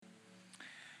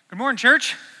Good morning,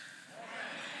 church.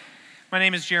 My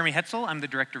name is Jeremy Hetzel. I'm the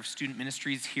Director of Student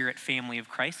Ministries here at Family of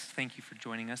Christ. Thank you for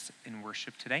joining us in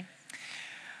worship today.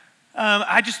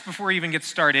 Before we even get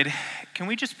started, can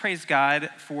we just praise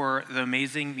God for the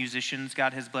amazing musicians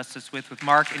God has blessed us with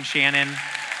Mark and Shannon.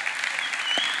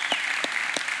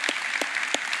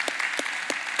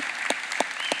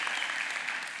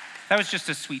 That was just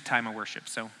a sweet time of worship,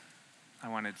 so I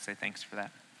wanted to say thanks for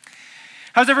that.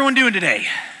 How's everyone doing today?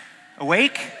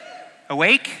 Awake?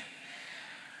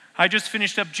 I just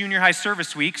finished up junior high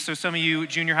service week, so some of you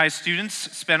junior high students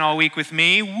spent all week with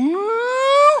me. Woo!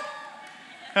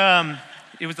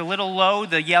 It was a little low,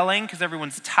 the yelling, because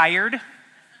everyone's tired.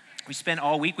 We spent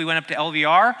all week. We went up to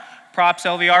LVR. Props,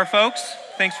 LVR folks.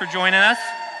 Thanks for joining us.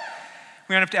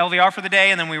 We went up to LVR for the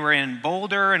day, and then we were in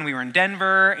Boulder, and we were in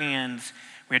Denver, and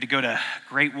we had to go to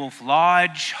Great Wolf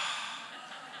Lodge.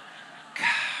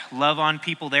 Love on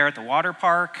people there at the water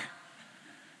park.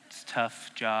 It's a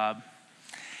tough job.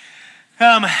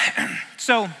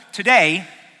 So today,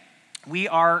 we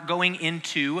are going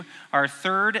into our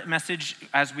third message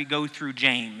as we go through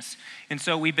James. And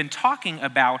so we've been talking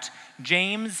about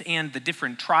James and the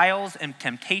different trials and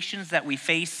temptations that we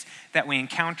face, that we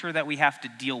encounter, that we have to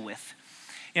deal with.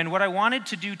 And what I wanted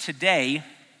to do today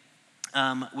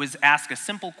was ask a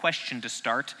simple question to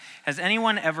start. Has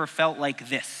anyone ever felt like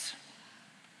this?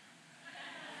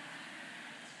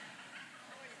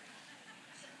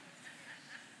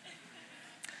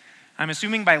 I'm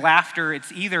assuming by laughter,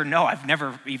 it's either, no, I've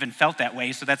never even felt that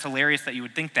way, so that's hilarious that you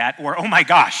would think that, or, oh my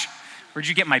gosh, where'd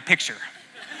you get my picture?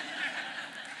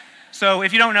 So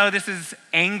if you don't know, this is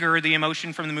anger, the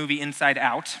emotion from the movie Inside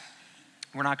Out.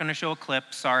 We're not going to show a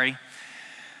clip, sorry.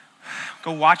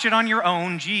 Go watch it on your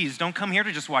own. Geez, don't come here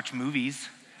to just watch movies.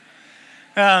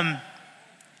 But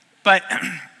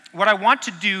what I want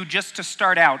to do just to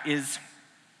start out is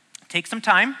take some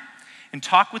time and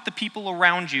talk with the people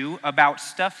around you about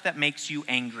stuff that makes you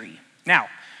angry. Now,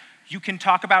 you can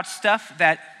talk about stuff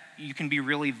that you can be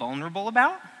really vulnerable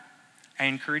about. I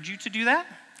encourage you to do that.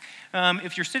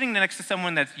 If you're sitting next to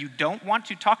someone that you don't want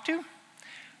to talk to,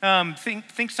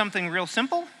 think something real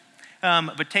simple,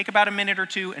 but take about a minute or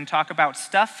two and talk about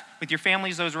stuff with your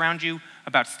families, those around you,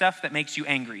 about stuff that makes you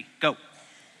angry. Go.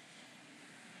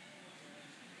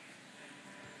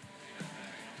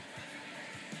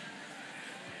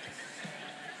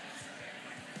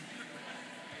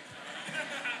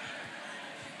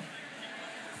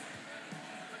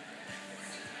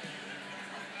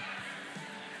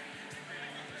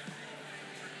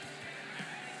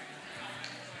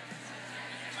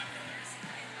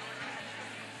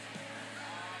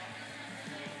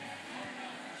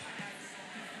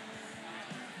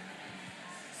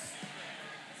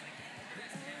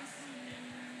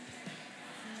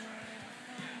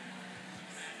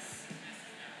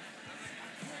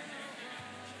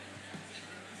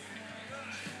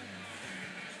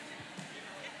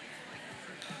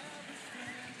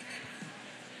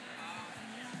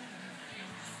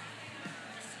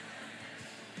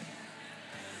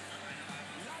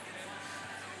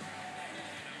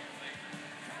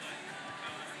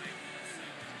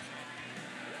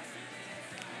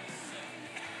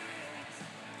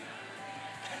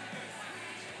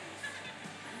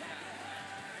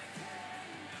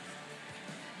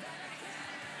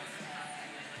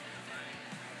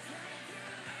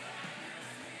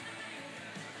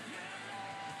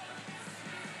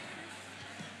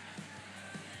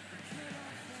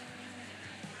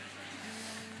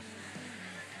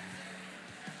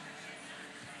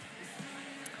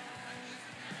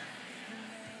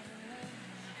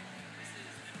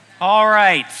 All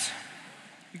right.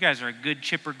 You guys are a good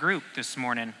chipper group this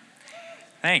morning.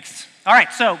 Thanks. All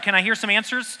right, so can I hear some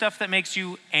answers? Stuff that makes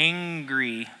you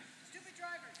angry.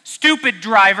 Stupid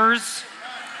drivers.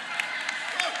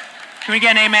 Can we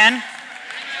get an amen?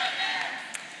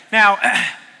 Now,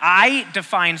 I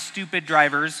define stupid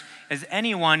drivers as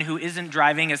anyone who isn't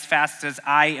driving as fast as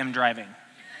I am driving.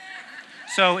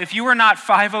 So if you are not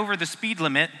 5 over the speed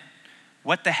limit,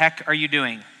 what the heck are you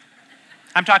doing?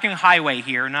 I'm talking highway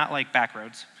here, not like back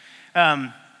roads.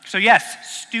 So yes,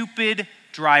 stupid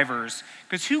drivers.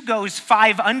 Because who goes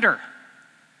 5 under?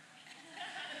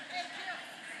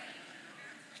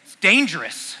 It's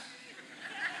dangerous.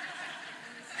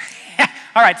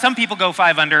 All right, some people go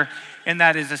 5 under, and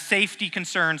that is a safety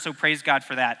concern, so praise God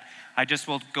for that. I just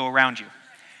will go around you.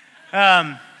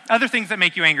 Other things that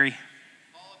make you angry.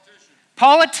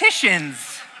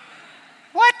 Politicians.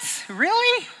 What?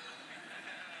 Really?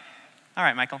 All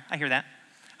right, Michael, I hear that.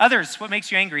 Others, what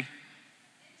makes you angry?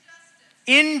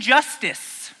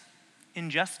 Injustice.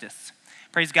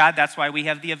 Praise God, that's why we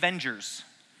have the Avengers.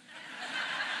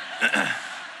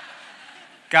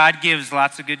 God gives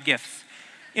lots of good gifts.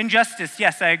 Injustice,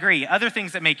 yes, I agree. Other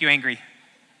things that make you angry.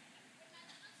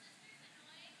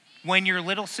 When your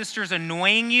little sister's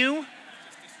annoying you,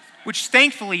 which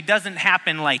thankfully doesn't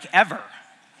happen like ever.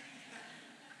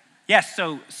 Yes,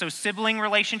 so sibling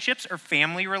relationships or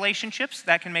family relationships,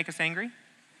 that can make us angry.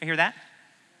 I hear that.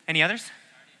 Any others?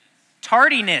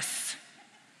 Tardiness.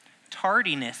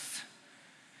 Tardiness.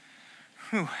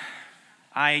 Whew.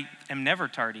 I am never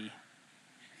tardy.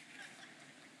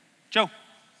 Joe.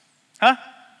 Huh?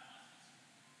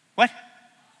 What?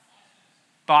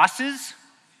 Bosses?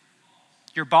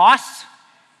 Your boss?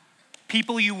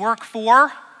 People you work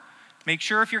for? Make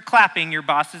sure if you're clapping, your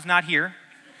boss is not here.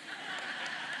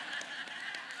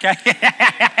 Okay?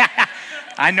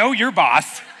 I know your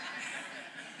boss.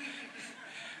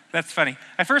 That's funny.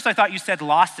 At first I thought you said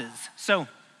losses. So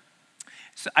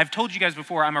I've told you guys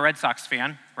before I'm a Red Sox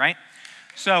fan, right?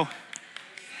 So,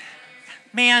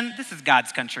 man, this is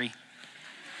God's country.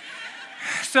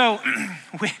 So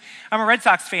I'm a Red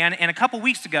Sox fan, and a couple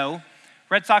weeks ago,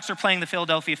 Red Sox are playing the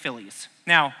Philadelphia Phillies.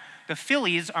 Now, the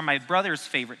Phillies are my brother's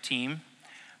favorite team,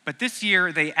 but this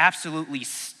year they absolutely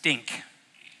stink.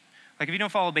 Like, if you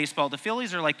don't follow baseball, the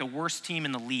Phillies are like the worst team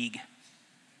in the league.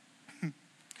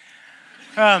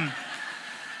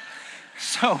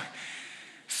 So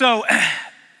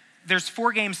there's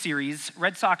 4-game series.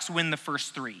 Red Sox win the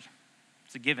first 3.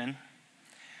 It's a given.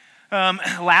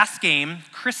 Last game,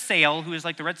 Chris Sale, who is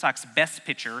like the Red Sox best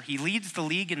pitcher, he leads the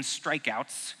league in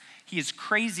strikeouts. He is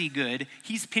crazy good.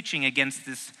 He's pitching against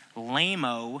this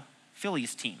lame-o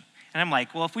Phillies team. And I'm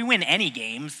like, well, if we win any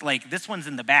games, like this one's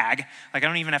in the bag. Like I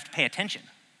don't even have to pay attention.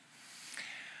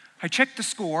 I checked the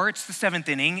score. It's the 7th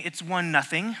inning. It's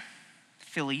 1-0.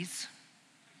 Phillies.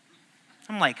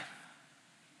 I'm like,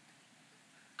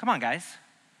 come on, guys.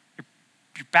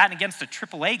 You're batting against a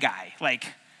AAA guy. Like,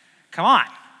 come on.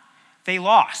 They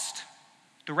lost.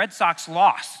 The Red Sox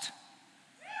lost.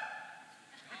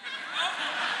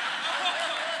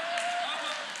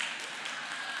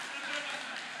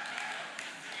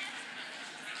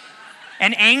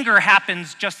 And anger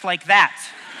happens just like that.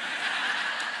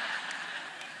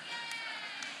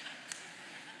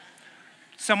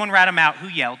 Someone rat him out. Who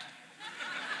yelled?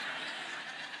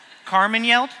 Carmen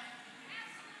yelled?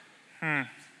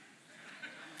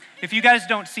 If you guys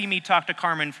don't see me talk to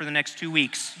Carmen for the next 2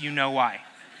 weeks, you know why.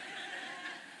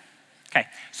 Okay,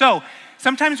 so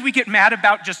sometimes we get mad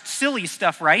about just silly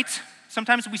stuff, right?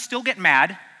 Sometimes we still get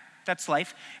mad. That's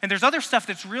life. And there's other stuff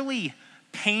that's really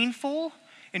painful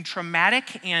and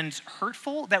traumatic and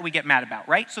hurtful that we get mad about,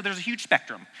 right? So there's a huge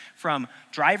spectrum from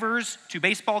drivers to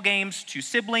baseball games to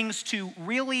siblings to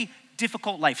really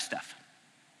difficult life stuff.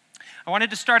 I wanted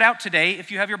to start out today,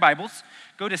 if you have your Bibles,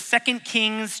 go to 2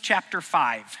 Kings chapter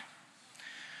 5.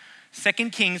 2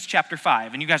 Kings chapter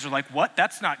 5. And you guys are like, what?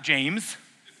 That's not James.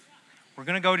 We're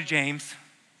going to go to James.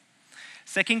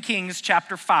 2 Kings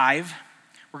chapter 5.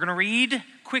 We're going to read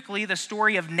quickly the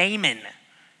story of Naaman.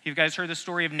 You guys heard the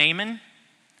story of Naaman?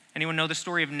 Anyone know the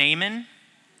story of Naaman?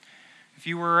 If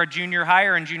you were a junior high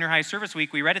or in junior high service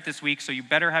week, we read it this week, so you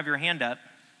better have your hand up.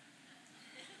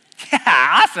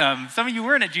 Yeah, awesome. Some of you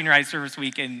weren't at junior high service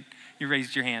week and you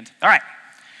raised your hand. All right.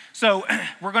 So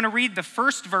we're going to read the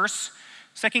first verse,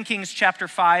 2 Kings chapter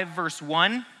 5, verse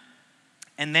 1,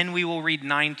 and then we will read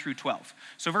 9 through 12.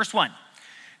 So verse 1.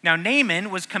 Now Naaman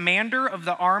was commander of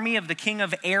the army of the king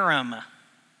of Aram.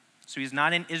 So he's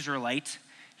not an Israelite.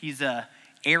 He's a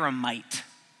Aramite.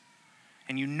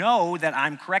 And you know that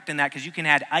I'm correct in that because you can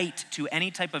add "ite" to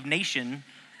any type of nation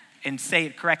and say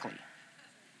it correctly.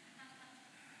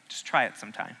 Just try it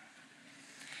sometime.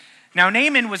 Now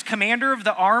Naaman was commander of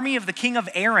the army of the king of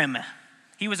Aram.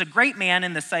 He was a great man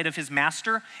in the sight of his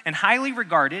master and highly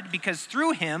regarded because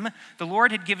through him the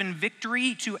Lord had given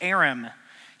victory to Aram.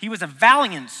 He was a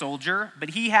valiant soldier, but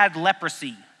he had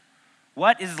leprosy.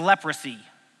 What is leprosy?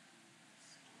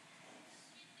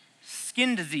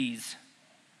 Skin disease.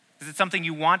 Is it something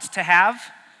you want to have?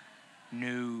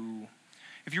 No.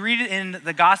 If you read it in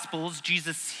the Gospels,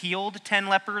 Jesus healed 10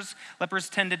 lepers. Lepers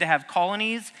tended to have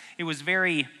colonies. It was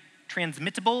very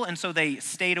transmittable, and so they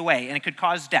stayed away, and it could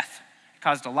cause death. It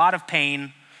caused a lot of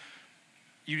pain.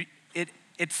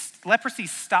 Leprosy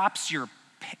stops your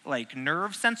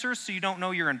nerve sensors, so you don't know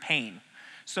you're in pain.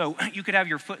 So you could have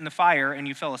your foot in the fire, and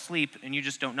you fell asleep, and you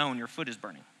just don't know, and your foot is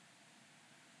burning.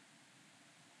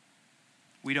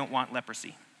 We don't want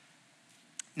leprosy.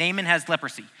 Naaman has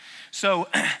leprosy. So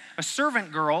a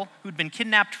servant girl who'd been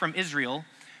kidnapped from Israel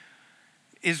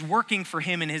is working for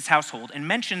him in his household and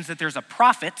mentions that there's a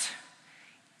prophet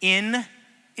in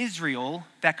Israel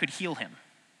that could heal him.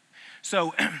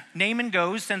 So Naaman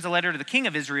goes, sends a letter to the king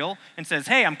of Israel, and says,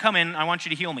 hey, I'm coming, I want you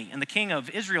to heal me. And the king of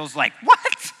Israel's like,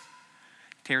 what?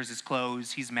 Tears his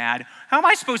clothes, he's mad. How am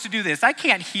I supposed to do this? I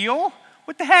can't heal.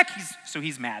 What the heck?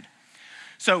 He's mad.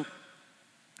 So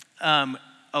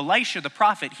Elisha, the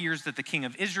prophet, hears that the king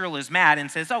of Israel is mad and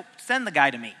says, oh, send the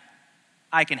guy to me.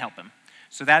 I can help him.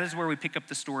 So that is where we pick up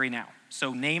the story now.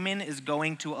 So Naaman is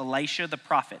going to Elisha, the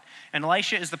prophet. And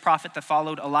Elisha is the prophet that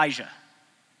followed Elijah.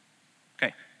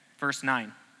 Okay, verse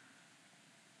 9.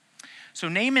 So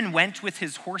Naaman went with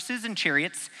his horses and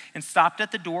chariots and stopped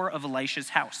at the door of Elisha's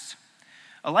house.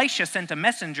 Elisha sent a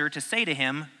messenger to say to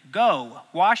him, go,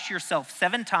 wash yourself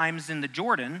 7 times in the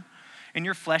Jordan, and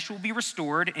your flesh will be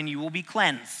restored and you will be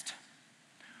cleansed.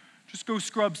 Just go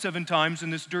scrub 7 times in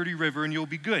this dirty river and you'll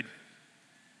be good.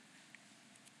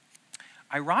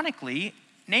 Ironically,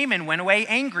 Naaman went away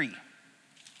angry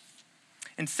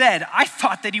and said, I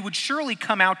thought that he would surely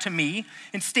come out to me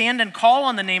and stand and call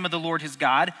on the name of the Lord his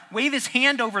God, wave his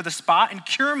hand over the spot and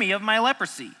cure me of my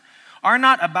leprosy. Are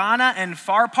not Abana and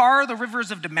Pharpar, the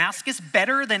rivers of Damascus,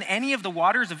 better than any of the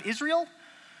waters of Israel?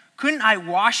 Couldn't I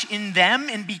wash in them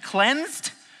and be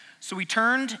cleansed? So he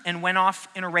turned and went off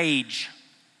in a rage.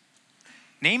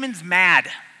 Naaman's mad.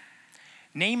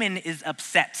 Naaman is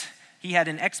upset. He had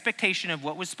an expectation of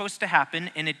what was supposed to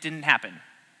happen, and it didn't happen.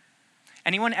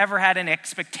 Anyone ever had an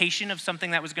expectation of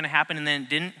something that was going to happen and then it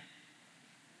didn't?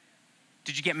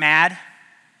 Did you get mad?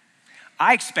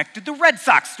 I expected the Red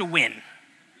Sox to win.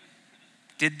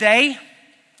 Did they?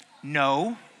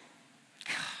 No.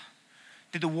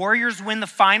 Did the Warriors win the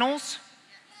finals?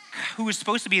 Who was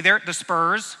supposed to be there? The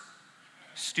Spurs.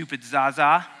 Stupid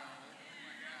Zaza.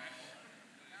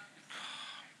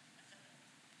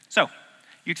 So,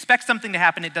 you expect something to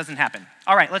happen, it doesn't happen.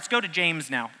 All right, let's go to James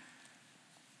now.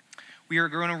 We are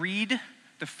going to read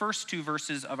the first 2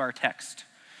 verses of our text.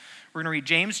 We're going to read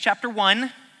James chapter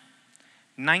 1,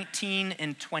 19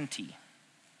 and 20.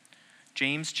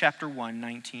 James chapter 1,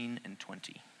 19 and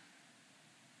 20.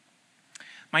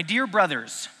 My dear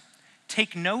brothers,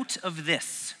 take note of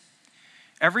this.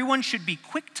 Everyone should be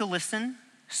quick to listen,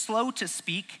 slow to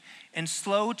speak, and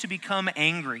slow to become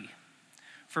angry.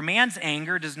 For man's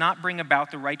anger does not bring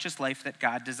about the righteous life that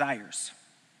God desires.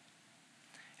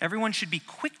 Everyone should be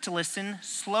quick to listen,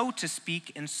 slow to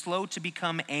speak, and slow to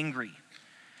become angry.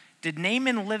 Did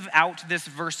Naaman live out this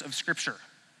verse of Scripture?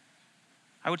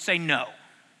 I would say no.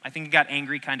 I think he got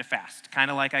angry kind of fast, kind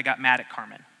of like I got mad at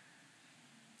Carmen.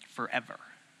 Forever.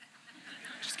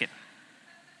 Just kidding.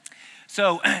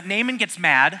 So Naaman gets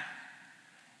mad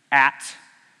at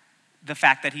the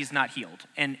fact that he's not healed.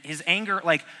 And his anger,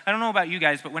 like, I don't know about you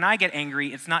guys, but when I get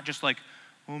angry, it's not just like,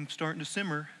 oh, I'm starting to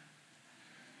simmer.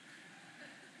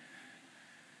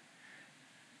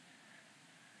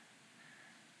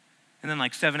 And then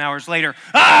like 7 hours later,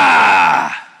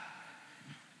 ah!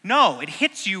 No, it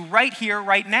hits you right here,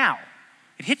 right now.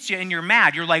 It hits you and you're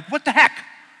mad. You're like, what the heck?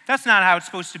 That's not how it's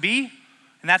supposed to be.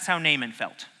 And that's how Naaman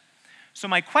felt. So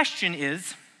my question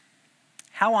is,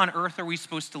 how on earth are we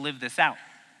supposed to live this out?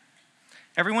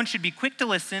 Everyone should be quick to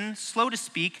listen, slow to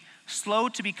speak, slow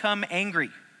to become angry.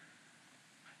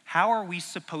 How are we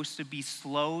supposed to be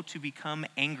slow to become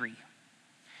angry?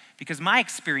 Because my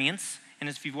experience, and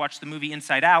if you've watched the movie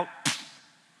Inside Out,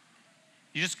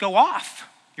 you just go off.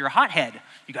 You're a hothead.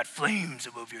 You got flames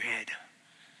above your head.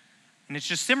 And it's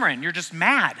just simmering. You're just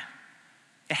mad.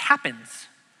 It happens.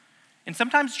 And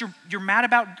sometimes you're mad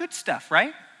about good stuff,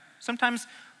 right? Sometimes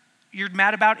you're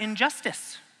mad about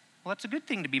injustice. Well, that's a good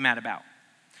thing to be mad about.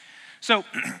 So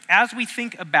as we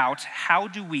think about how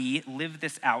do we live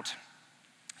this out,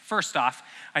 first off,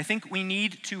 I think we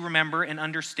need to remember and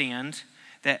understand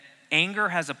that anger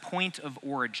has a point of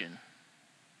origin.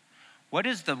 What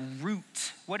is the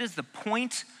root? What is the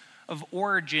point of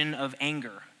origin of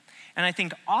anger? And I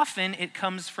think often it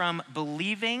comes from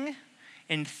believing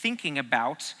and thinking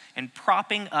about and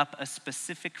propping up a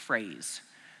specific phrase.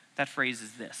 That phrase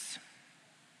is this.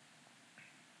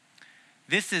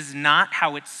 This is not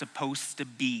how it's supposed to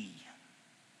be.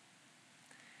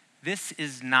 This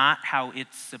is not how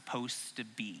it's supposed to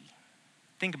be.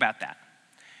 Think about that.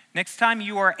 Next time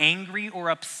you are angry or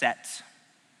upset,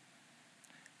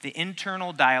 the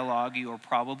internal dialogue you are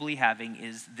probably having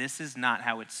is, this is not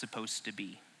how it's supposed to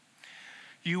be.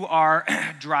 You are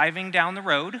driving down the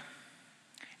road,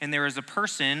 and there is a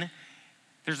person,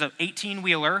 there's an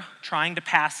 18-wheeler trying to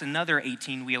pass another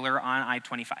 18-wheeler on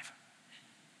I-25.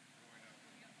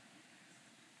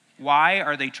 Why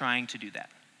are they trying to do that?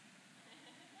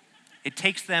 It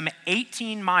takes them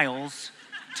 18 miles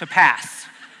to pass.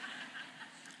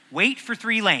 Wait for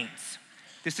 3 lanes.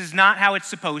 This is not how it's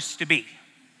supposed to be.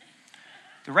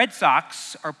 The Red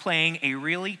Sox are playing a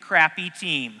really crappy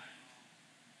team.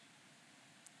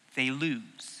 They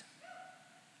lose.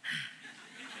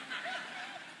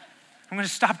 I'm going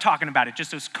to stop talking about it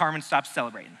just so Carmen stops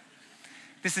celebrating.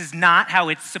 This is not how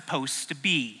it's supposed to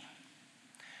be.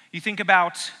 You think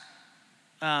about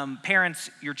parents,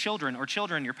 your children, or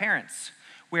children, your parents,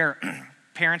 where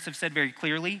parents have said very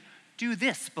clearly, do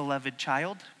this, beloved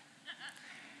child.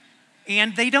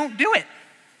 And they don't do it.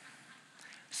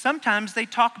 Sometimes they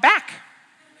talk back.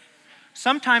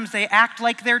 Sometimes they act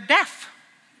like they're deaf.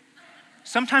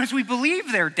 Sometimes we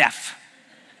believe they're deaf.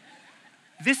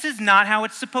 This is not how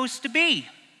it's supposed to be.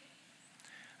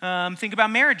 Think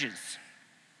about marriages.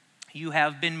 You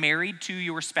have been married to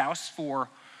your spouse for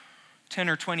 10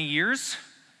 or 20 years,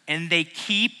 and they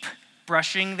keep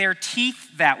brushing their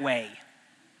teeth that way.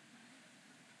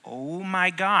 Oh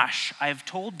my gosh, I've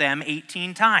told them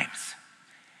 18 times.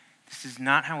 This is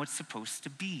not how it's supposed to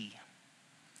be.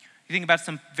 You think about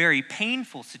some very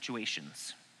painful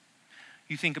situations.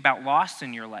 You think about loss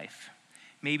in your life.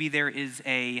 Maybe there is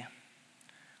a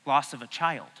loss of a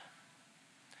child.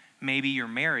 Maybe your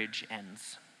marriage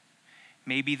ends.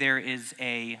 Maybe there is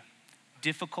a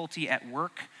difficulty at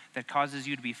work that causes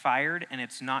you to be fired and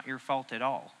it's not your fault at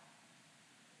all.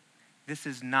 This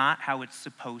is not how it's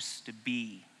supposed to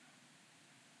be.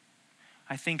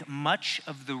 I think much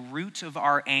of the root of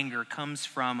our anger comes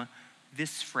from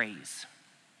this phrase.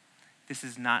 This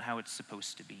is not how it's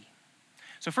supposed to be.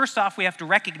 So first off, we have to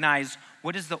recognize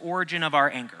what is the origin of our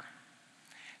anger.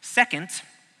 Second,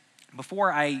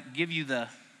 before I give you the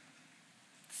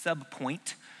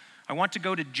sub-point, I want to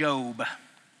go to Job.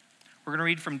 We're going to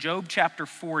read from Job chapter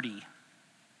 40.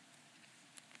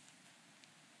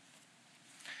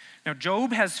 Now,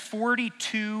 Job has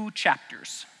 42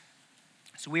 chapters,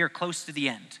 so we are close to the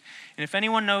end. And if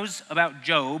anyone knows about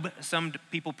Job, some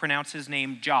people pronounce his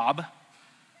name Job.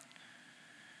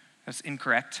 That's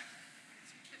incorrect.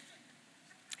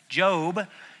 Job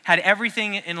had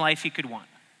everything in life he could want.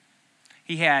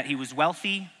 He was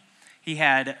wealthy, he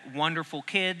had wonderful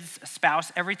kids, a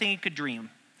spouse, everything he could dream.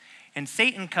 And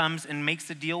Satan comes and makes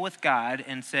a deal with God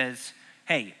and says,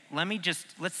 hey,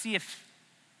 let's see if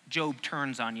Job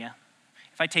turns on you,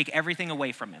 if I take everything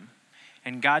away from him.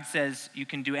 And God says, you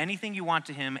can do anything you want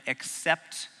to him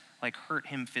except hurt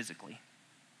him physically.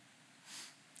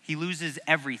 He loses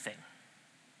everything.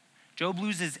 Job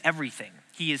loses everything.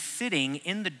 He is sitting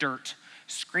in the dirt,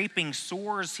 scraping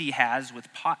sores he has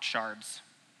with pot shards.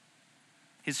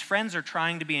 His friends are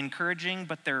trying to be encouraging,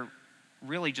 but they're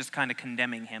really just kind of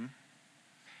condemning him.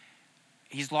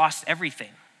 He's lost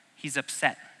everything. He's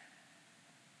upset.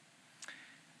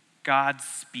 God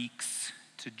speaks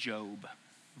to Job.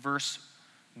 Verse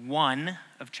 1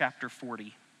 of chapter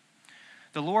 40.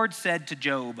 The Lord said to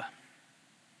Job,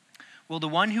 will the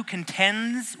one who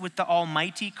contends with the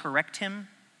Almighty correct him?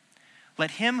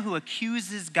 Let him who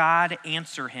accuses God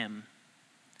answer him.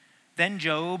 Then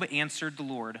Job answered the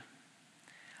Lord,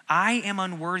 I am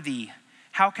unworthy.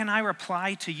 How can I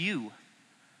reply to you?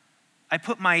 I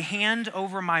put my hand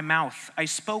over my mouth. I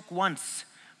spoke once,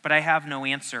 but I have no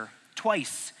answer.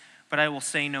 Twice, but I will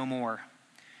say no more.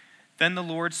 Then the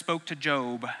Lord spoke to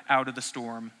Job out of the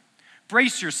storm.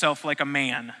 Brace yourself like a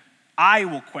man. I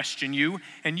will question you,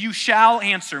 and you shall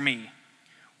answer me.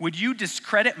 Would you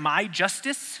discredit my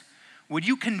justice? Would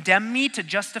you condemn me to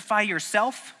justify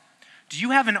yourself? Do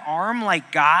you have an arm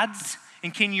like God's,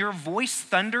 and can your voice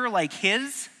thunder like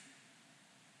his?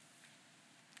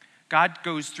 God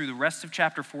goes through the rest of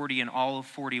chapter 40 and all of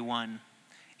 41,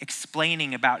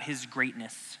 explaining about his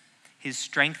greatness, his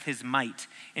strength, his might,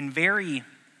 in very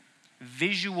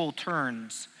visual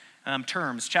terms.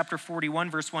 Chapter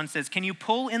 41, verse 1 says, can you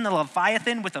pull in the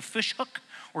Leviathan with a fishhook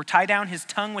or tie down his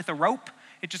tongue with a rope?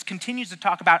 It just continues to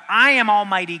talk about, I am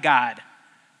Almighty God.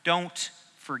 Don't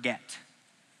forget.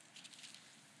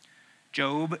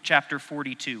 Job chapter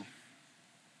 42,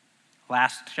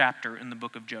 last chapter in the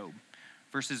book of Job,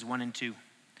 verses 1 and 2.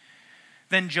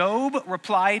 Then Job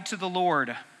replied to the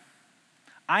Lord,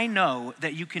 I know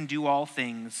that you can do all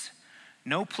things.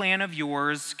 No plan of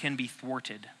yours can be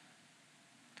thwarted.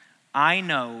 I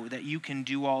know that you can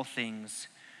do all things.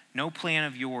 No plan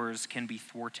of yours can be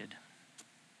thwarted.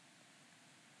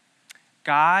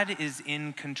 God is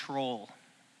in control.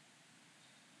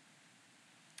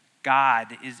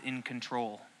 God is in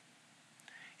control.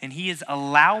 And he is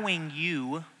allowing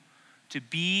you to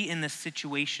be in the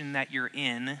situation that you're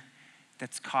in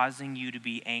that's causing you to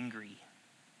be angry.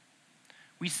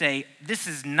 We say, this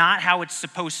is not how it's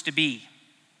supposed to be.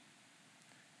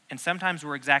 And sometimes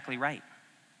we're exactly right.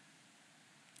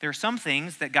 There are some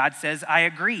things that God says, I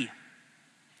agree.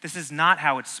 This is not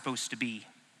how it's supposed to be.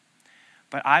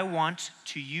 but I want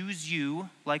to use you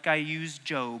like I used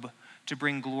Job to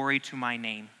bring glory to my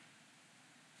name.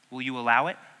 Will you allow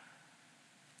it?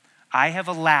 I have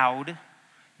allowed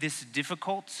this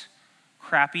difficult,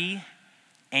 crappy,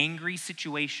 angry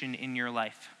situation in your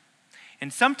life.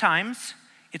 And sometimes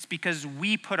it's because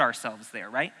we put ourselves there,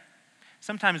 right?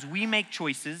 Sometimes we make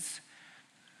choices.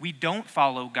 We don't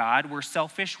follow God. We're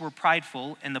selfish, we're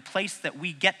prideful, and the place that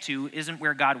we get to isn't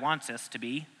where God wants us to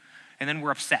be, and then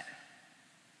we're upset.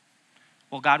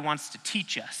 Well, God wants to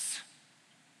teach us.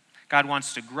 God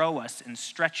wants to grow us and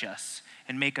stretch us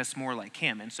and make us more like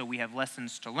him, and so we have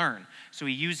lessons to learn. So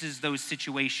he uses those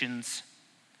situations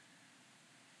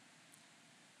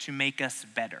to make us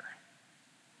better.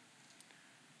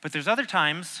 But there's other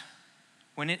times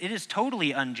when it is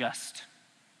totally unjust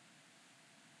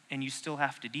and you still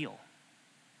have to deal.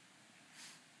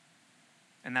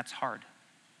 And that's hard.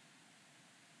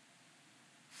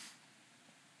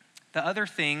 The other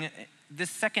thing,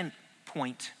 this second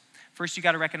point, first you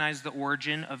got to recognize the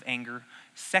origin of anger.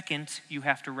 Second, you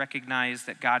have to recognize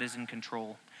that God is in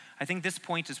control. I think this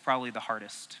point is probably the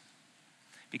hardest.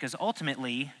 Because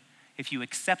ultimately, if you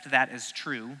accept that as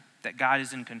true, that God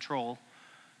is in control,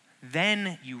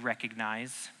 then you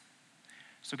recognize,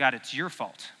 so God, it's your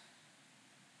fault.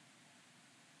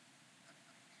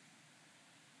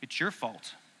 It's your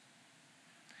fault.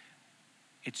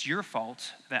 It's your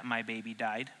fault that my baby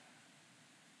died.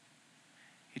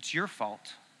 It's your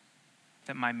fault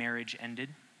that my marriage ended.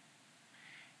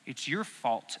 It's your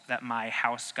fault that my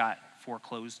house got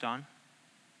foreclosed on.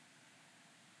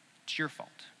 It's your fault.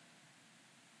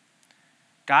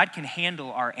 God can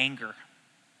handle our anger.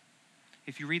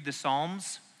 If you read the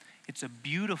Psalms, it's a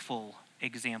beautiful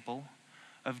example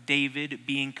of David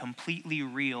being completely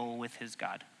real with his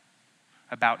God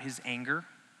about his anger,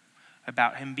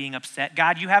 about him being upset.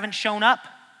 God, you haven't shown up.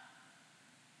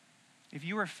 If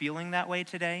you are feeling that way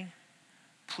today,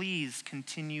 please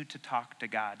continue to talk to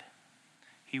God.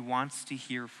 He wants to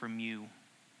hear from you.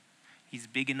 He's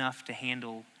big enough to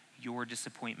handle your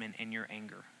disappointment and your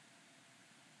anger.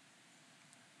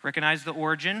 Recognize the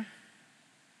origin.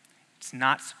 It's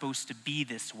not supposed to be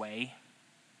this way.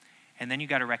 And then you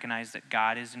got to recognize that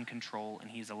God is in control and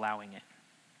he's allowing it.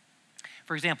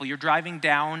 For example, you're driving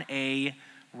down a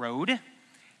road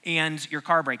and your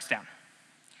car breaks down.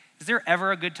 Is there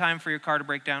ever a good time for your car to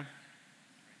break down?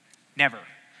 Never.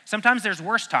 Sometimes there's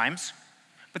worse times,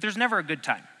 but there's never a good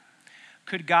time.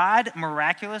 Could God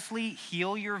miraculously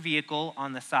heal your vehicle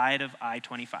on the side of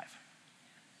I-25?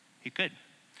 He could.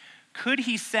 Could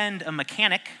he send a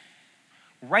mechanic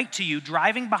right to you,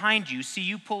 driving behind you, see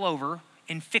you pull over,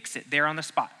 and fix it there on the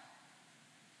spot?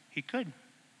 He could.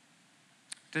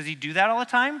 Does he do that all the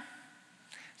time?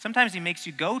 Sometimes he makes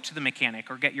you go to the mechanic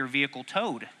or get your vehicle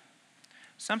towed.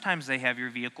 Sometimes they have your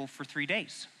vehicle for 3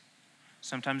 days.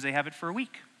 Sometimes they have it for a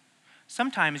week.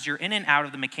 Sometimes you're in and out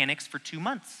of the mechanics for 2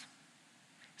 months.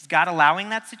 Is God allowing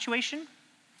that situation?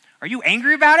 Are you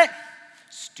angry about it?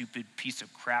 Stupid piece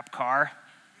of crap car.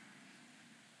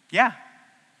 Yeah.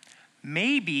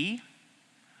 Maybe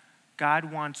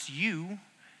God wants you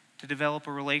to develop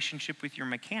a relationship with your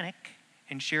mechanic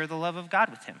and share the love of God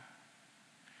with him.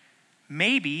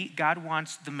 Maybe God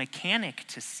wants the mechanic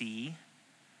to see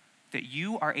that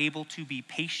you are able to be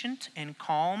patient and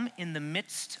calm in the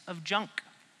midst of junk.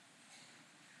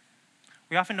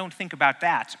 We often don't think about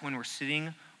that when we're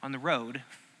sitting on the road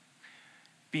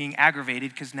being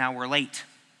aggravated because now we're late.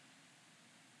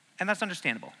 And that's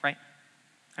understandable, right?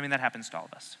 I mean, that happens to all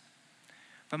of us.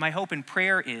 But my hope and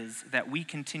prayer is that we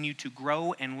continue to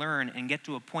grow and learn and get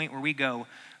to a point where we go,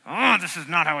 oh, this is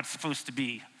not how it's supposed to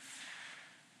be.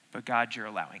 But God, you're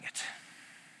allowing it.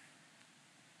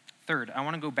 Third, I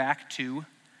want to go back to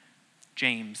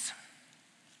James.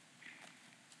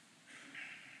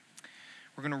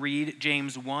 We're going to read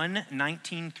James 1,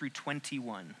 19 through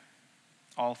 21,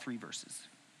 all 3 verses.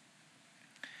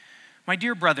 My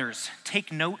dear brothers,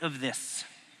 take note of this.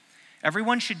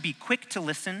 Everyone should be quick to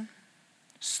listen,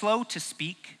 slow to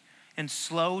speak, and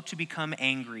slow to become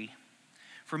angry.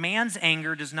 For man's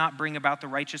anger does not bring about the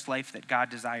righteous life that God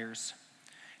desires.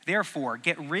 Therefore,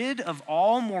 get rid of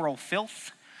all moral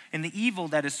filth and the evil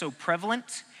that is so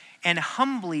prevalent, and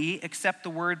humbly accept the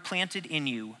word planted in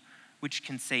you, which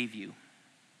can save you.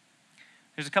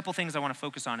 There's a couple things I want to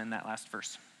focus on in that last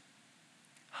verse.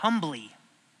 Humbly.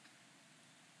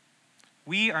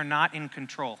 We are not in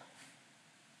control.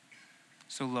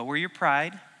 So lower your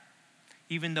pride,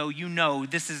 even though you know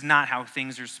this is not how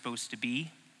things are supposed to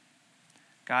be.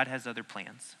 God has other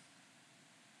plans.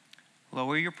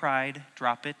 Lower your pride,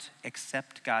 drop it,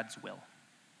 accept God's will.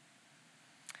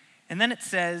 And then it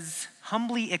says,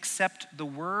 humbly accept the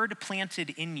word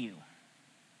planted in you.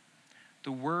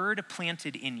 The word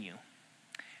planted in you.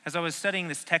 As I was studying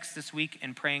this text this week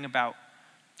and praying about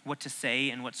what to say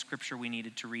and what scripture we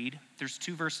needed to read, there's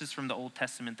 2 verses from the Old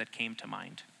Testament that came to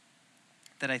mind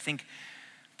that I think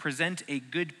present a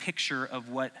good picture of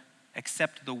what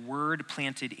accept the word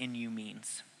planted in you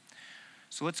means.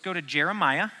 So let's go to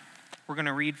Jeremiah. We're going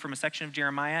to read from a section of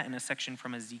Jeremiah and a section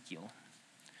from Ezekiel.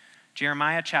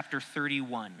 Jeremiah chapter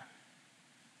 31.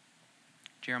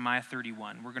 Jeremiah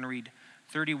 31. We're going to read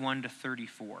 31 to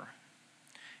 34.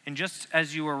 And just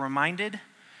as you are reminded,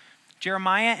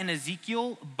 Jeremiah and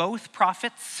Ezekiel, both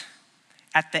prophets,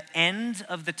 at the end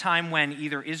of the time when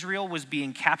either Israel was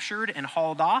being captured and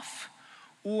hauled off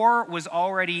or was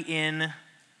already in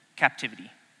captivity.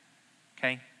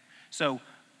 Okay? So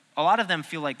a lot of them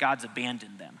feel like God's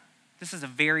abandoned them. This is a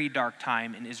very dark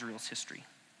time in Israel's history.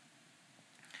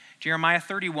 Jeremiah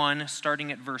 31,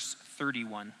 starting at verse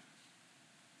 31.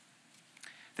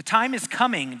 The time is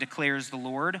coming, declares the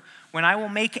Lord, when I will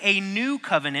make a new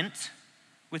covenant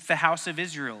with the house of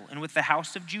Israel and with the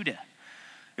house of Judah.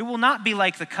 It will not be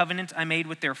like the covenant I made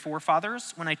with their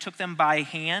forefathers when I took them by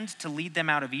hand to lead them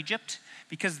out of Egypt,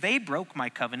 because they broke my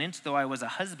covenant, though I was a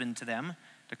husband to them,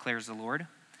 declares the Lord.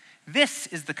 This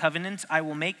is the covenant I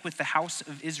will make with the house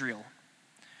of Israel.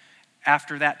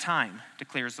 After that time,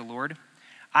 declares the Lord,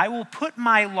 I will put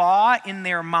my law in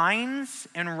their minds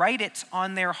and write it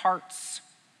on their hearts.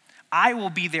 I will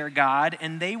be their God,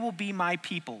 and they will be my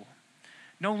people.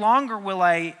 No longer will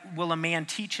a man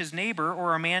teach his neighbor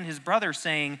or a man his brother,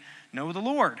 saying, know the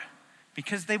Lord,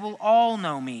 because they will all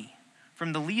know me,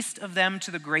 from the least of them to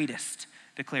the greatest,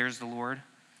 declares the Lord.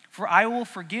 For I will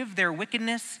forgive their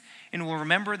wickedness and will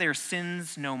remember their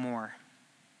sins no more.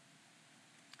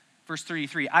 Verse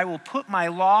 33, I will put my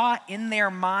law in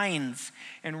their minds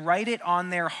and write it on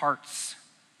their hearts.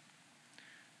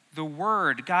 The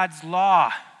word, God's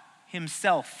law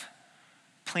himself,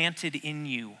 planted in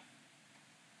you.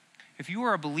 If you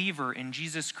are a believer in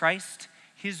Jesus Christ,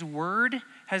 his word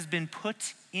has been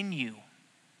put in you.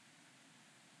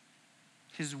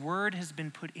 His word has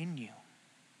been put in you.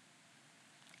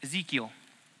 Ezekiel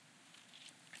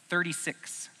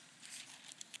 36.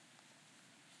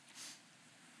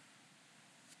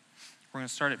 We're going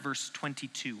to start at verse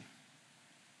 22.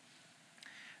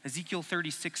 Ezekiel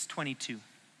 36, 22.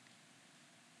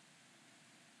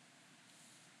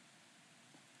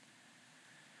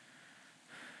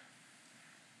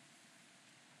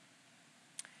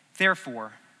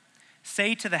 Therefore,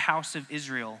 say to the house of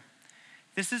Israel,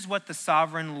 this is what the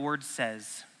sovereign Lord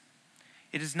says.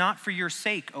 It is not for your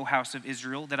sake, O house of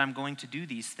Israel, that I'm going to do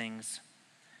these things,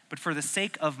 but for the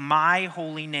sake of my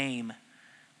holy name,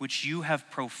 which you have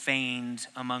profaned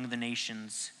among the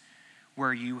nations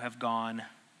where you have gone.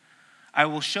 I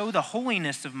will show the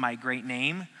holiness of my great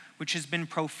name, which has been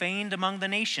profaned among the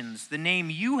nations, the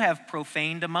name you have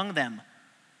profaned among them.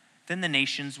 Then the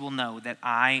nations will know that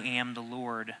I am the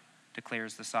Lord,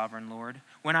 declares the sovereign Lord,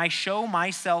 when I show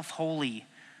myself holy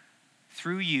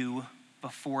through you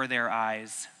before their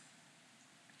eyes.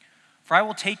 For I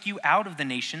will take you out of the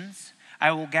nations.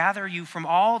 I will gather you from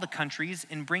all the countries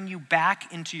and bring you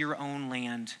back into your own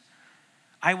land.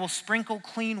 I will sprinkle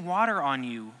clean water on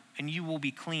you, and you will be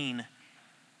clean.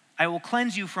 I will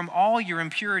cleanse you from all your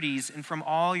impurities and from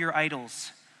all your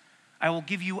idols. I will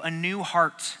give you a new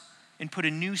heart and put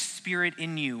a new spirit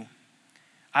in you.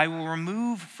 I will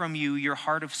remove from you your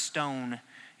heart of stone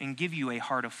and give you a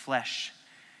heart of flesh.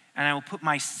 And I will put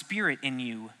my spirit in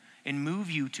you and move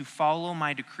you to follow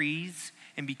my decrees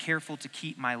and be careful to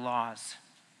keep my laws.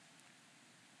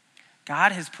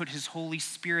 God has put his Holy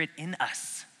Spirit in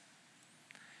us.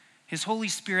 His Holy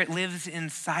Spirit lives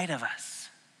inside of us.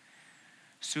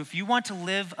 So if you want to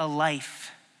live a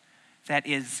life that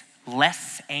is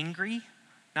less angry,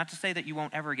 not to say that you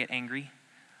won't ever get angry,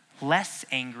 less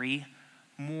angry,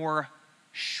 more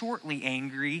shortly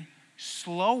angry,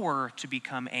 slower to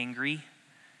become angry,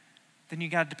 then you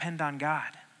got to depend on God.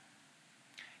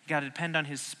 You got to depend on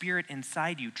his Spirit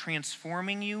inside you,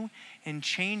 transforming you and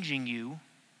changing you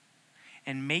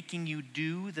and making you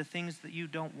do the things that you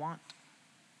don't want.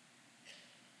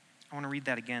 I want to read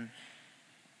that again.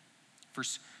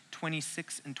 Verse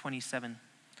 26 and 27.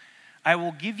 I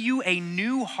will give you a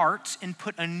new heart and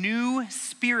put a new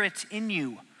spirit in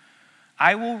you.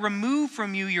 I will remove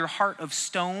from you your heart of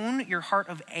stone, your heart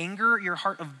of anger, your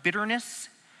heart of bitterness,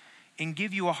 and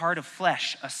give you a heart of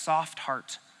flesh, a soft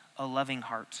heart, a loving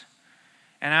heart.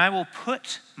 And I will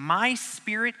put my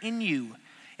spirit in you,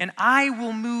 and I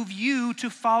will move you to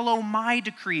follow my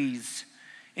decrees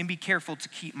and be careful to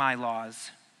keep my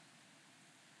laws.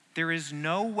 There is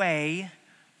no way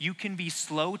you can be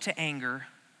slow to anger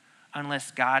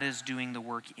unless God is doing the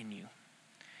work in you.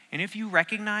 And if you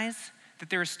recognize that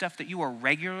there is stuff that you are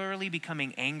regularly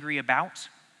becoming angry about,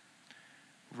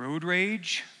 road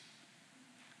rage,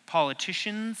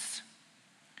 politicians,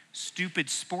 stupid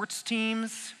sports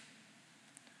teams,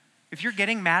 if you're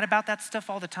getting mad about that stuff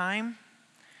all the time,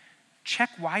 check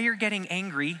why you're getting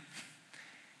angry.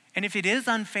 And if it is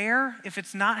unfair, if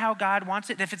it's not how God wants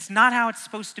it, if it's not how it's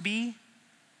supposed to be,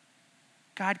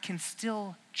 God can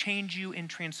still change you and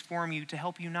transform you to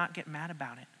help you not get mad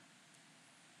about it.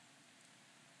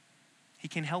 He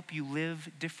can help you live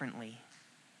differently.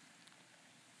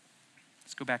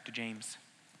 Let's go back to James.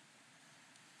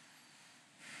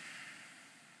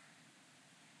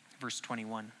 Verse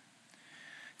 21.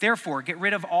 Therefore, get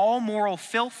rid of all moral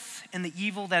filth and the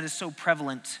evil that is so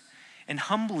prevalent, and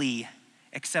humbly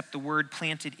accept the word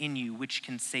planted in you, which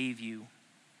can save you.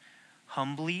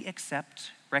 Humbly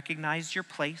accept, recognize your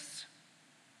place,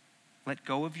 let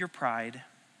go of your pride.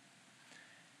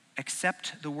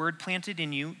 Accept the word planted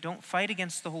in you. Don't fight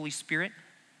against the Holy Spirit.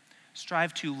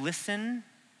 Strive to listen,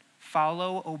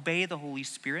 follow, obey the Holy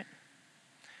Spirit.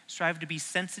 Strive to be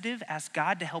sensitive. Ask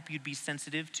God to help you be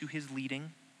sensitive to his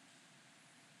leading.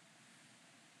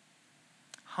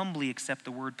 Humbly accept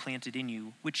the word planted in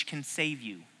you, which can save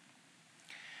you.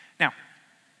 Now,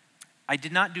 I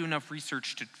did not do enough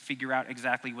research to figure out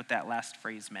exactly what that last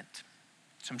phrase meant.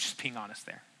 So I'm just being honest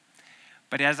there.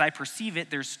 But as I perceive it,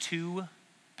 there's two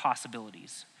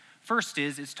possibilities. First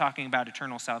is it's talking about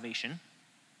eternal salvation,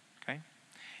 okay?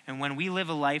 And when we live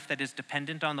a life that is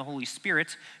dependent on the Holy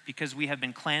Spirit because we have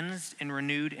been cleansed and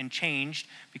renewed and changed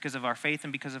because of our faith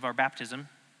and because of our baptism,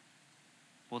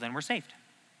 well, then we're saved.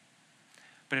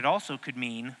 But it also could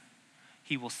mean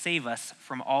he will save us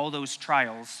from all those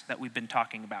trials that we've been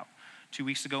talking about. 2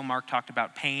 weeks ago, Mark talked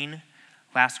about pain.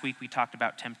 Last week, we talked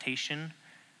about temptation.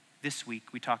 This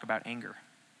week, we talk about anger.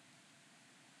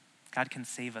 God can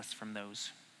save us from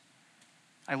those.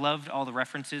 I loved all the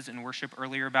references in worship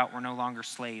earlier about we're no longer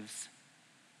slaves.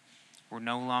 We're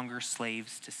no longer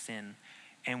slaves to sin.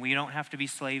 And we don't have to be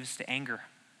slaves to anger.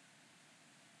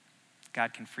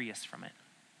 God can free us from it.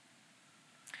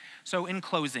 So in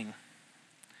closing,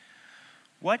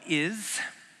 what is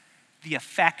the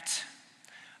effect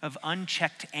of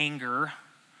unchecked anger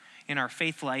in our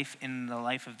faith life, in the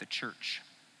life of the church?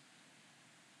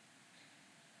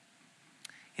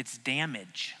 It's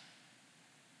damage.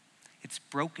 It's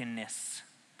brokenness.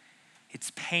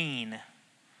 It's pain.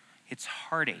 It's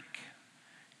heartache.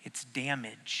 It's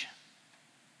damage.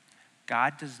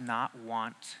 God does not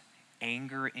want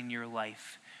anger in your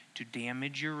life to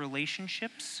damage your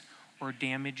relationships or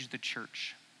damage the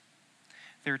church.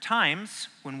 There are times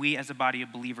when we as a body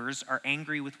of believers are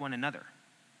angry with one another,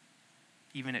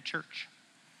 even at church,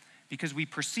 because we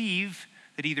perceive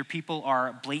that either people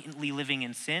are blatantly living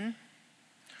in sin,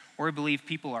 or we believe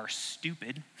people are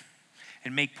stupid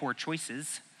and make poor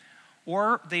choices,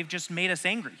 or they've just made us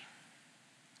angry.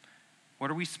 What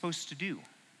are we supposed to do?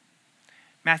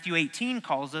 Matthew 18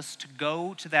 calls us to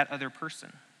go to that other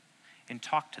person and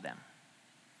talk to them.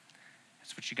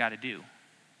 That's what you got to do.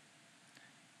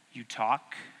 You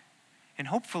talk, and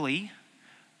hopefully,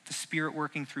 the Spirit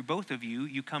working through both of you,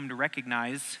 you come to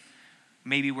recognize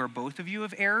maybe where both of you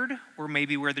have erred, or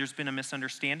maybe where there's been a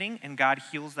misunderstanding, and God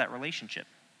heals that relationship.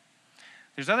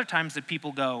 There's other times that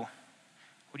people go,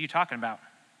 what are you talking about?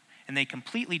 And they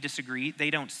completely disagree. They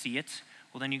don't see it.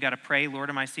 Well, then you got to pray, Lord,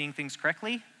 am I seeing things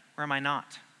correctly, or am I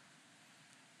not?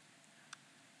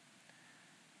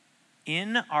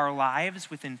 In our lives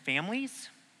within families,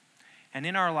 and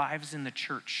in our lives in the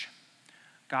church,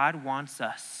 God wants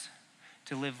us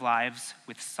to live lives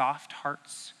with soft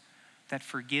hearts that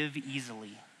forgive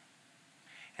easily.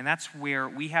 And that's where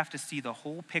we have to see the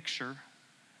whole picture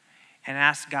and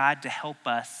ask God to help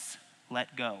us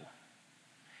let go.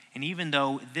 And even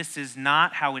though this is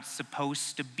not how it's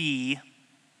supposed to be,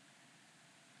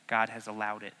 God has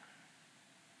allowed it.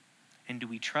 And do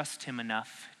we trust him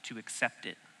enough to accept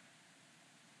it?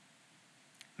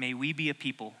 May we be a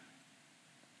people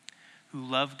who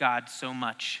love God so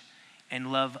much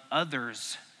and love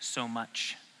others so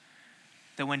much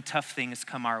that when tough things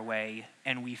come our way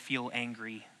and we feel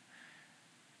angry,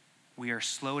 we are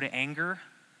slow to anger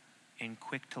and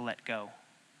quick to let go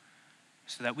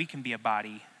so that we can be a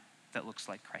body that looks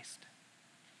like Christ.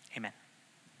 Amen.